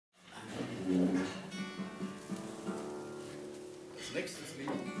nächstes Lied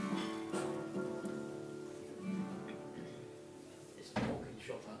ist auch in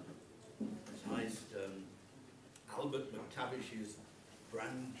Schottland. Das heißt Albert McTavish's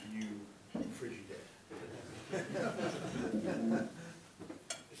Brand New Frigidaire.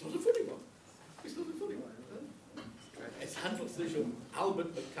 It's not a funny one. It's not a funny one. Es handelt sich um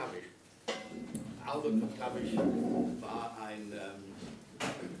Albert McTavish. Albert McTavish war ein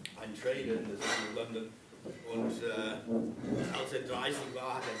Trader in der City of London und als er 30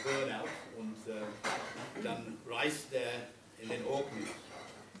 war, hat er Burnout und dann reist er in den Orkneys.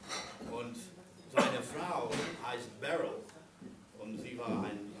 Und seine Frau heißt Beryl und sie war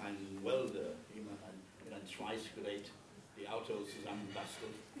ein Welder, jemand mit einem Schweißgerät die Autos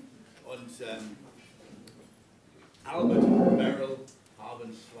zusammenbastelt. Und Albert und Beryl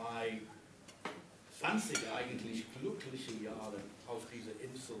haben 20 eigentlich glückliche Jahre auf dieser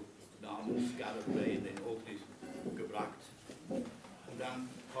Insel namens Scallop Bay in den Orkneys gebracht. Und dann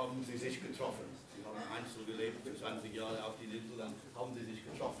haben sie sich getroffen. Sie haben einzeln gelebt für 20 Jahre auf dieser Insel, dann haben sie sich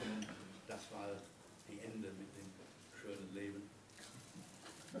getroffen und das war die Ende mit dem schönen Leben.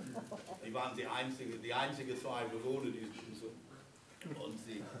 Sie waren die einzige zwei Bewohner dieser Insel und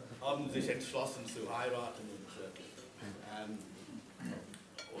sie haben sich entschlossen zu heiraten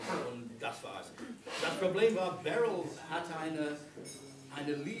und das war's. Das Problem war, Beryl hat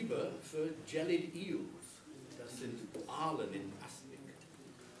eine Liebe für Jellied Eels. Das sind Aalen in Aspik.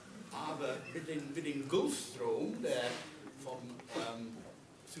 Aber mit dem Gulfstrom, der vom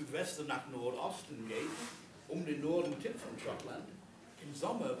Südwesten nach Nordosten geht, um den Nordentipp von Schottland, im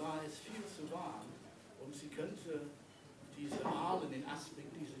Sommer war es viel zu warm und sie könnte diese Aalen in Aspik,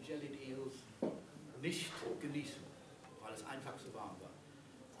 diese Jellied Eels, nicht genießen, weil es einfach zu warm war.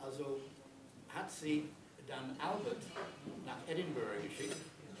 Also hat sie dann Albert nach Edinburgh geschickt.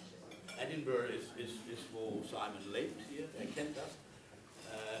 Edinburgh ist wo Simon lebt hier, er kennt das.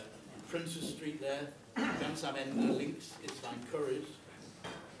 Princess Street there, ganz am Ende links ist ein Currys,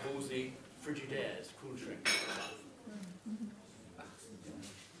 wo sie Frigidaires, Kühlschränke kaufen.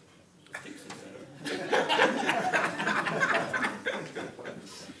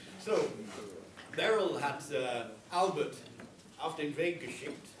 So, Beryl hat Albert auf den Weg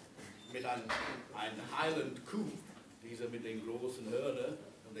geschickt mit einem Highland Kuh, dieser mit den großen Hörnern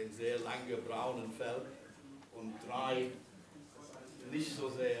und dem sehr langen braunen Fell und 3 nicht so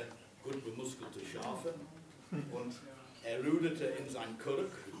sehr gut bemuskelte Schafe und er ruderte in sein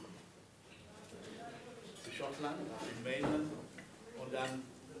Kurk zu Schottland, auf den Mainland und dann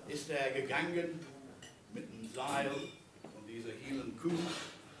ist er gegangen mit einem Seil und dieser Highland Kuh und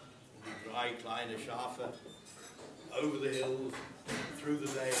die 3 kleine Schafe over the hills, through the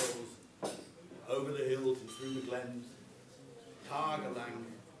dales, over the hills and through the glens, tagelang,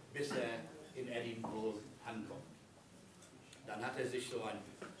 bis er in Edinburgh ankommt. Dann hat er sich so ein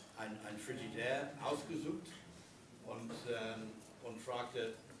Frigidaire ausgesucht und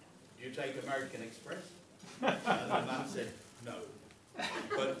fragte, do you take American Express? And the man said, no,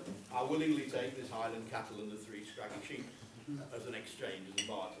 but I'll willingly take this Highland cattle and the 3 scraggy sheep as an exchange, as a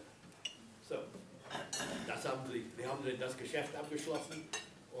barter. So, wir haben das Geschäft abgeschlossen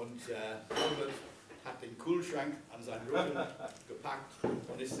und Albert hat den Kühlschrank an seinen Rücken gepackt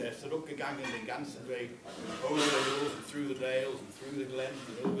und ist zurückgegangen den ganzen Weg over the hills and through the dales and through the glens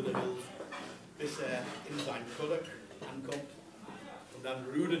and over the hills, bis er in sein Kurk ankommt und dann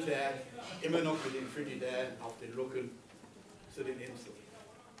rudert er immer noch mit dem Frigidaire auf den Rücken zu den Inseln.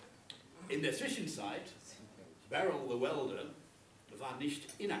 In der Zwischenzeit, Beryl the Welder war nicht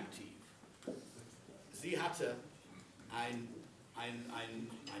inaktiv. Sie hatte einen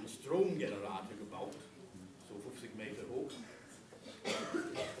Stromgenerator gebaut, so 50 Meter hoch,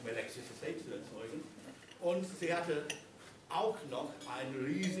 um Elektrizität zu erzeugen. Und sie hatte auch noch einen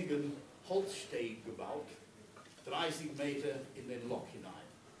riesigen Holzsteg gebaut, 30 Meter in den Loch hinein,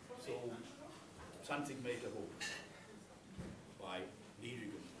 so 20 Meter hoch, bei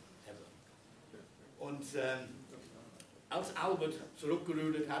niedrigem Heather. Und als Albert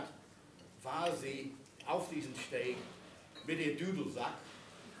zurückgerudert hat, war sie auf diesen Steg mit ihr Dudelsack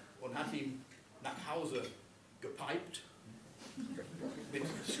und hat ihn nach Hause gepiped mit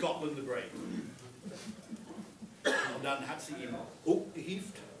Scotland the Brave. Und dann hat sie ihn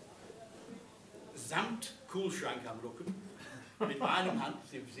hochgehievt, samt Kühlschrank am Rücken, mit einem Hand,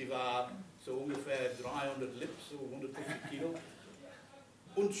 sie war so ungefähr 300 Lips, so 150 Kilo,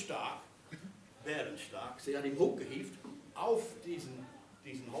 und stark, bärenstark. Sie hat ihn hochgehievt auf diesen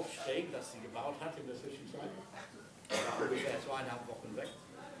Holzsteg, das sie gebaut hat in der Zwischenzeit. War ungefähr 2,5 Wochen weg.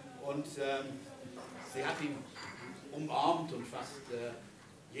 Und sie hat ihn umarmt und fast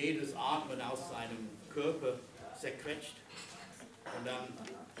jedes Atmen aus seinem Körper zerquetscht. Und dann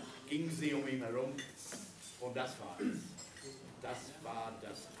ging sie um ihn herum und das war es. Das war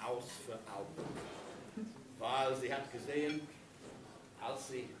das Aus für Augen. Weil sie hat gesehen, als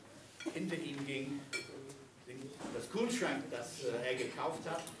sie hinter ihm ging, das Kühlschrank, das er gekauft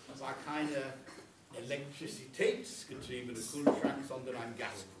hat, war keine elektrizitätsgetriebene Kühlschrank, sondern ein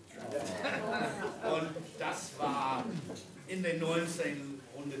Gaskühlschrank. Und das war in den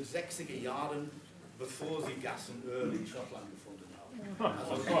 1960er Jahren, bevor sie Gas und Öl in Schottland gefunden haben.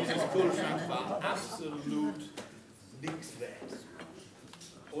 Also dieses Kühlschrank war absolut nichts wert.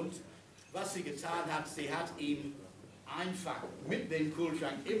 Und was sie getan hat, sie hat ihn einfach mit dem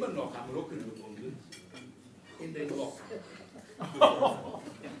Kühlschrank immer noch am Rücken gebunden, in den Loch. Und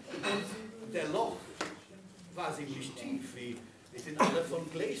der Loch war ziemlich tief, die sind alle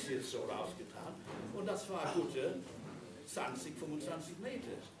von Glaciers so rausgetan. Und das war gute 20, 25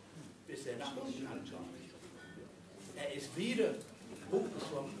 Meter, bis er nach unten ankam. Er ist wieder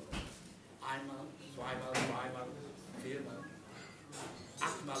hochgeschwommen. Einmal, zweimal, dreimal, viermal,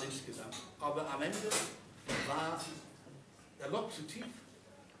 8-mal insgesamt. Aber am Ende war der Loch zu tief,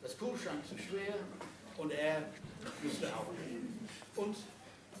 das Kühlschrank zu schwer und er musste aufgeben. Und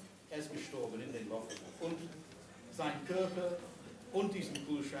er ist gestorben in den Loch. Und sein Körper und diesen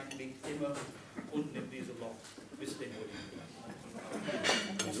Kühlschrank liegt immer unten in diesem Loch, bis den Boden.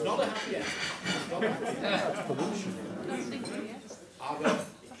 It's not a happy end. Aber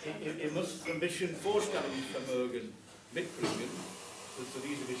ihr müsst ein bisschen Vorstellungsvermögen mitbringen zu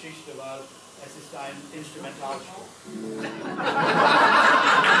dieser Geschichte, weil es ist ein Instrumentalstück.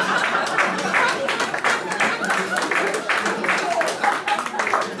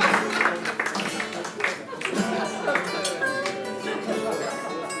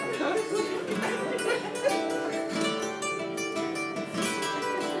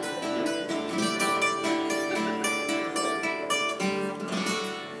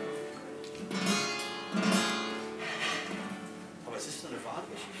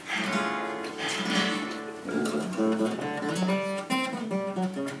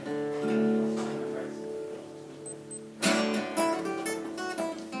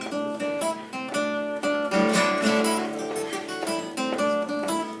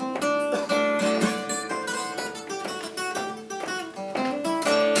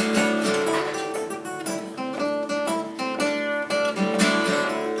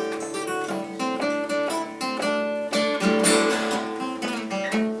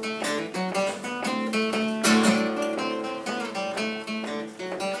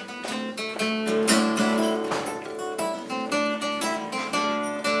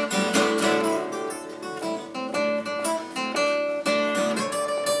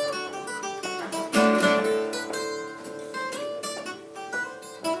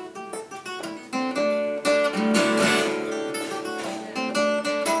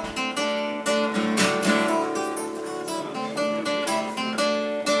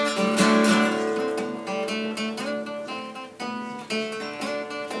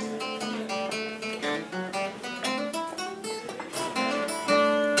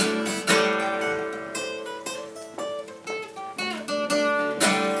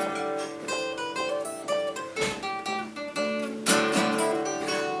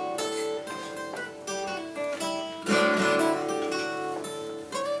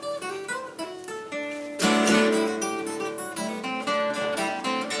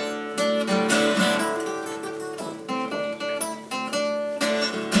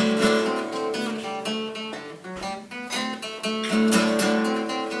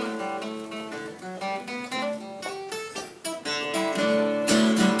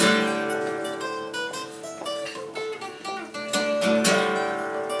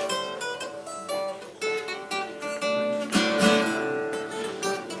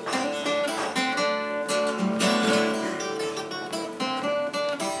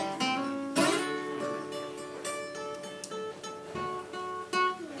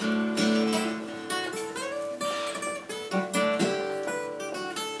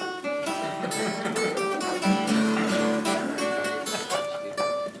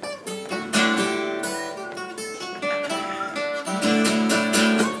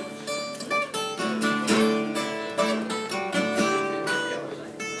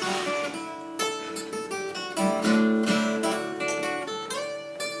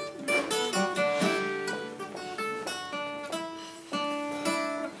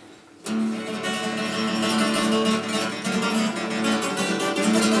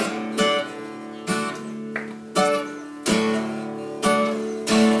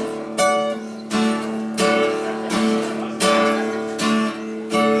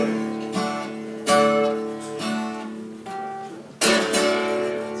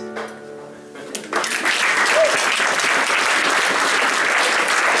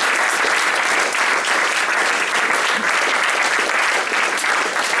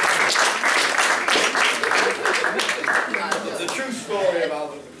 war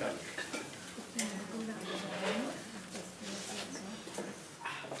also bekannt.